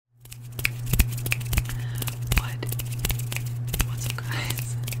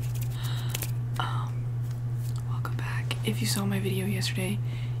if you saw my video yesterday,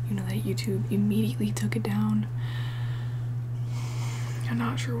 you know that YouTube immediately took it down. I'm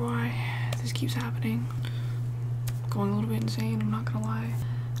not sure why this keeps happening. Going a little bit insane, I'm not gonna lie.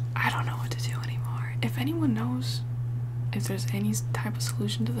 I don't know what to do anymore. If anyone knows if there's any type of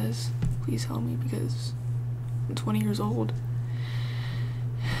solution to this, please help me, because I'm 20 years old.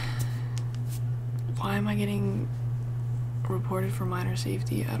 Why am I getting reported for minor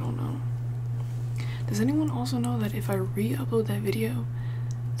safety? I don't know. Does anyone also know that if I re-upload that video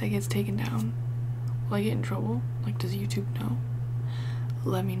that gets taken down, will I get in trouble? Like, does YouTube know?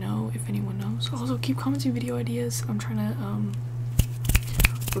 Let me know if anyone knows. Also, keep commenting video ideas. I'm trying to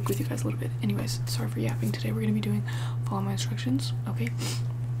work with you guys a little bit. Anyways, sorry for yapping. Today we're gonna be doing follow my instructions. Okay,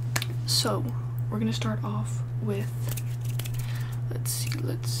 so we're gonna start off with, let's see.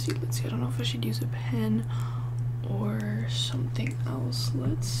 I don't know if I should use a pen or something else.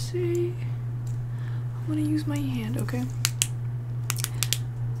 Let's see. I'm gonna use my hand, okay?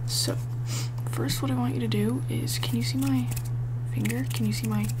 So, first what I want you to do is, can you see my finger? Can you see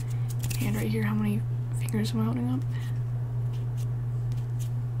my hand right here? How many fingers am I holding up?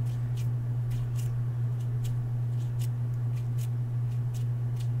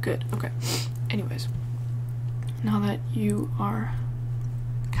 Good, okay. Anyways, now that you are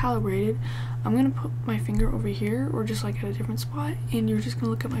calibrated, I'm gonna put my finger over here, or just like at a different spot, and you're just gonna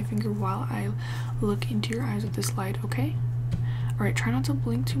look at my finger while I look into your eyes with this light, okay? Alright, try not to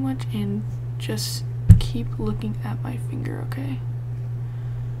blink too much and just keep looking at my finger, okay?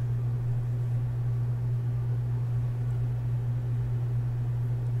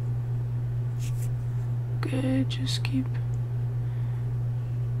 Good, just keep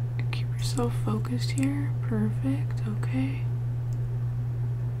yourself focused here. Perfect, okay.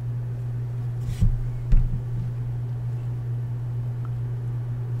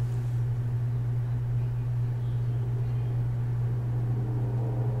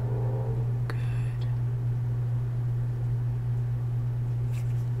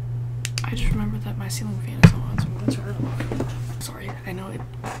 I just remembered that my ceiling fan is on, so I'm gonna turn it off. Sorry, I know it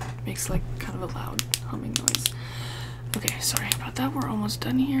makes like kind of a loud humming noise. Okay, sorry about that. We're almost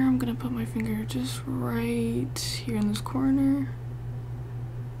done here. I'm gonna put my finger just right here in this corner.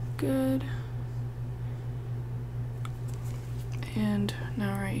 Good. And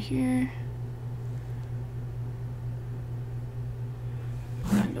now right here.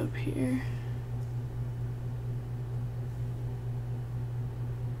 And up here.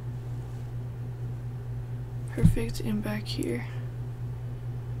 Perfect, and back here.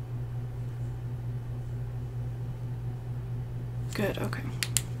 Good, okay.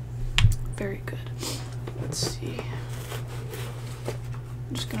 Very good. Let's see.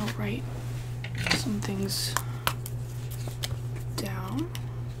 I'm just gonna write some things down.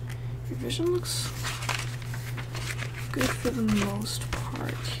 Your vision looks good for the most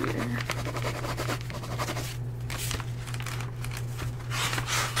part here.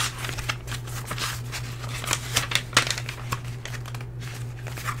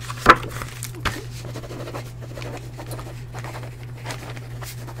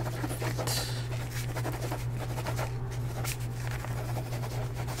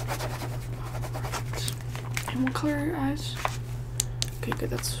 And what color are your eyes? Okay, good,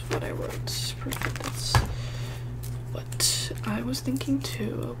 that's what I wrote. Perfect, that's what I was thinking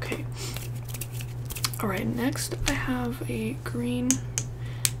too. Okay. Alright, next I have a green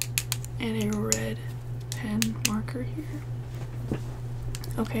and a red pen marker here.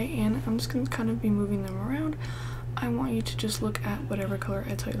 Okay, and I'm just gonna kind of be moving them around. I want you to just look at whatever color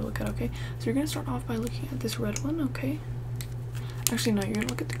I tell you to look at, okay? So you're gonna start off by looking at this red one, okay? Actually, no, you're gonna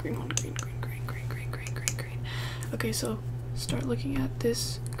look at the green one. Green. Okay, so start looking at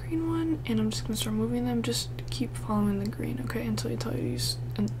this green one, and I'm just gonna start moving them. Just keep following the green, okay? Until I tell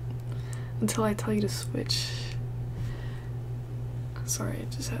you to switch. Sorry, I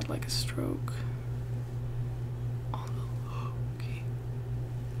just had like a stroke. Oh no. Okay.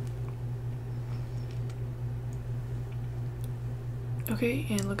 Okay,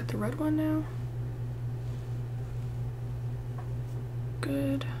 and look at the red one now.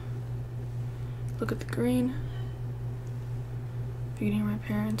 Good. Look at the green. If you can hear my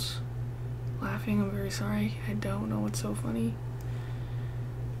parents laughing, I'm very sorry. I don't know what's so funny.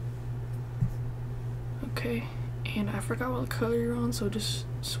 Okay, and I forgot what color you're on, so just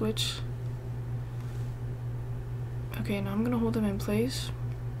switch. Okay, now I'm gonna hold them in place,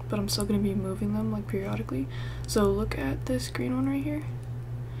 but I'm still gonna be moving them like periodically. So look at this green one right here.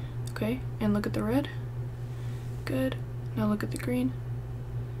 Okay, and look at the red. Good. Now look at the green.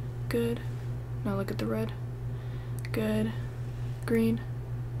 Good. Now look at the red. Good. Green.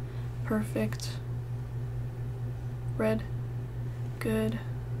 Perfect. red, good,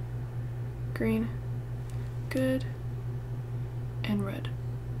 green, good, and red.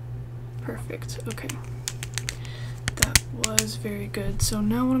 Perfect. Okay, that was very good. So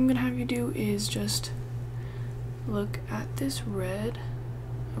now what I'm gonna have you do is just look at this red.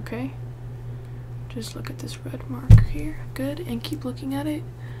 Okay, just look at this red mark here. Good, and keep looking at it.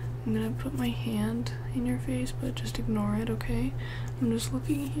 I'm gonna put my hand in your face, but just ignore it, okay? I'm just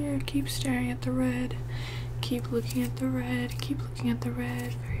looking here, keep staring at the red, keep looking at the red, keep looking at the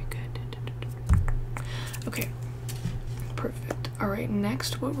red. Very good. Okay, perfect. Alright,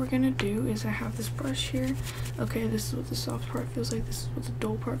 next what we're gonna do is I have this brush here. Okay, this is what the soft part feels like, this is what the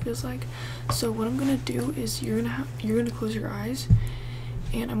dull part feels like. So what I'm gonna do is you're gonna close your eyes,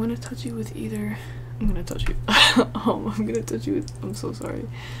 and I'm gonna touch you with either, I'm gonna touch you with, I'm so sorry.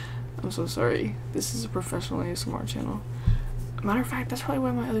 I'm so sorry. This is a professional ASMR channel. Matter of fact, that's probably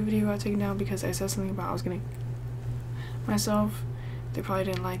why my other video got taken down, because I said something about I was gonna myself. They probably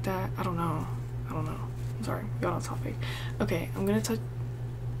didn't like that. I don't know. I'm sorry, got off topic. Okay, I'm gonna touch.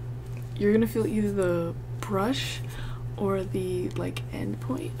 You're gonna feel either the brush or the like end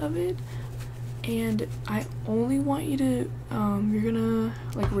point of it, and I only want you to you're gonna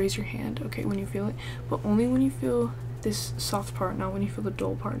like raise your hand, okay, when you feel it, but only when you feel this soft part, not when you feel the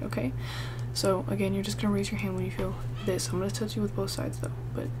dull part, okay? So again, you're just gonna raise your hand when you feel this. I'm gonna touch you with both sides though,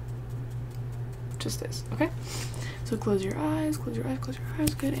 but just this, okay? So close your eyes, close your eyes, close your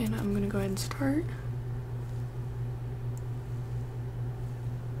eyes. Good, and I'm gonna go ahead and start.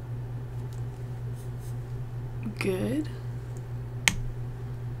 Good.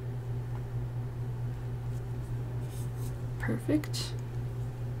 Perfect.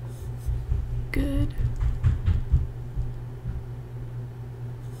 Good.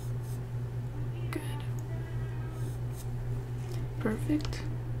 Good. Perfect.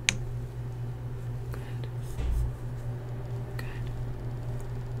 Good. Good.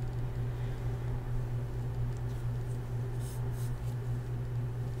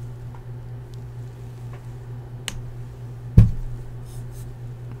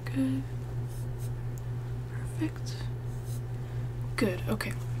 Good. Perfect. Good.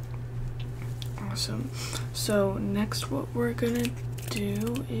 Okay. Awesome. So next what we're gonna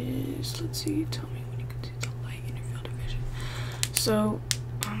do is, let's see, tell me when you can see the light in your field of vision. So,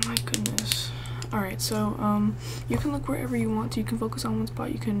 oh my goodness. Alright, so you can look wherever you want to. You can focus on one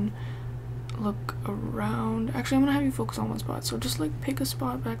spot, you can look around. Actually, I'm gonna have you focus on one spot. So just like pick a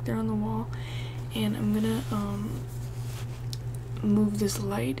spot back there on the wall, and I'm gonna move this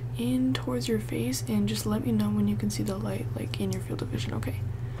light in towards your face, and just let me know when you can see the light like in your field of vision, okay?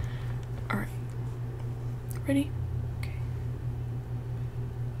 Alright. Ready? Okay.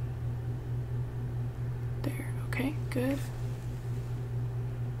 There, okay, good.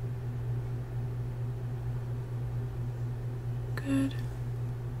 Good.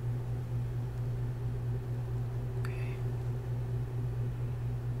 Okay.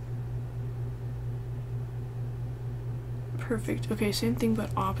 Perfect. Okay, same thing but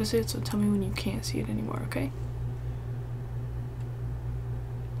opposite, so tell me when you can't see it anymore, okay?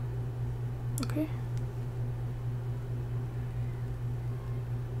 Okay.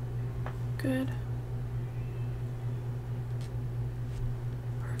 Good.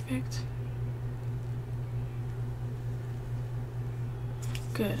 Perfect.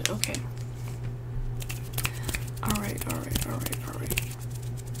 Good, okay. Alright.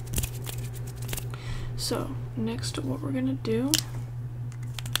 So, next what we're gonna do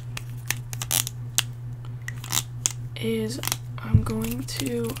is I'm going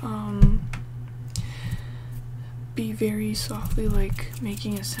to be very softly like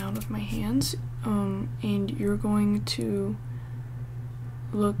making a sound with my hands, and you're going to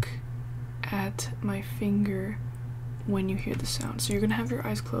look at my finger when you hear the sound. So you're gonna have your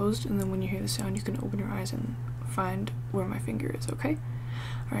eyes closed, and then when you hear the sound you can open your eyes and find where my finger is, okay?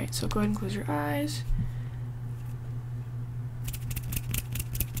 Alright, so go ahead and close your eyes.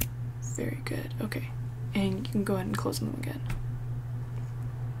 Very good, okay. And you can go ahead and close them again.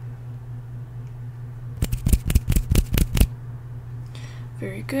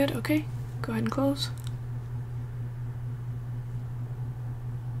 Very good, okay. Go ahead and close.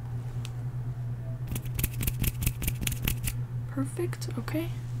 Perfect, okay.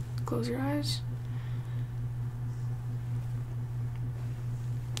 Close your eyes.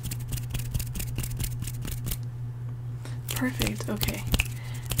 Perfect, okay.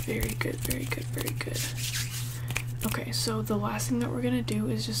 Very good. Okay, so the last thing that we're gonna do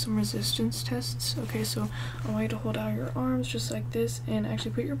is just some resistance tests. Okay, so I want you to hold out your arms just like this, and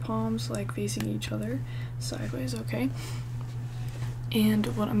actually put your palms like facing each other sideways, okay? And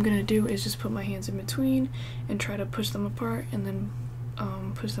what I'm gonna do is just put my hands in between and try to push them apart, and then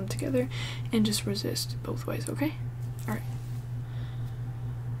push them together and just resist both ways, okay? All right.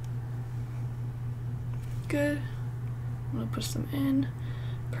 Good. I'm gonna push them in.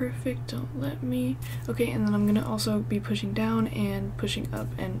 Perfect, don't let me. Okay, and then I'm gonna also be pushing down and pushing up,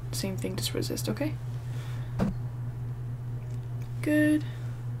 and same thing, just resist, okay? Good.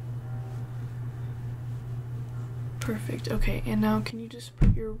 Perfect. Okay, and now can you just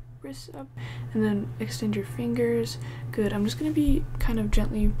put your wrists up and then extend your fingers? Good. I'm just gonna be kind of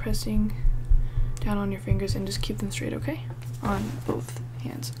gently pressing down on your fingers and just keep them straight, okay? On both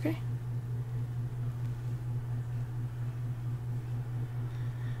hands, okay?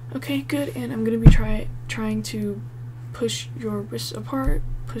 Okay, good. And I'm gonna be trying to push your wrists apart,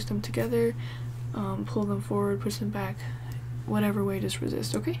 push them together, pull them forward, push them back, whatever way, just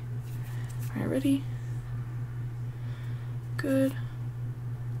resist, okay? All right, ready? Good.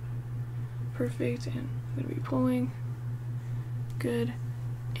 Perfect. And I'm gonna be pulling. Good.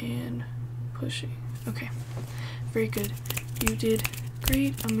 And pushing. Okay. Very good. You did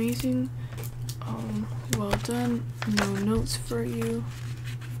great. Amazing. Well done. No notes for you.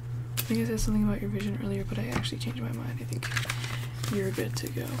 I think I said something about your vision earlier, but I actually changed my mind. I think you're good to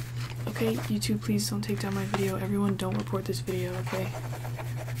go. Okay, YouTube, please don't take down my video. Everyone, don't report this video, okay?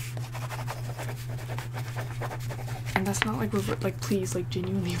 And that's not like please, like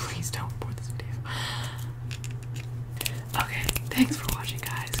genuinely, please don't report this video. Okay, thanks for watching,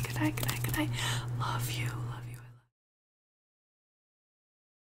 guys. Good night, good night, good night.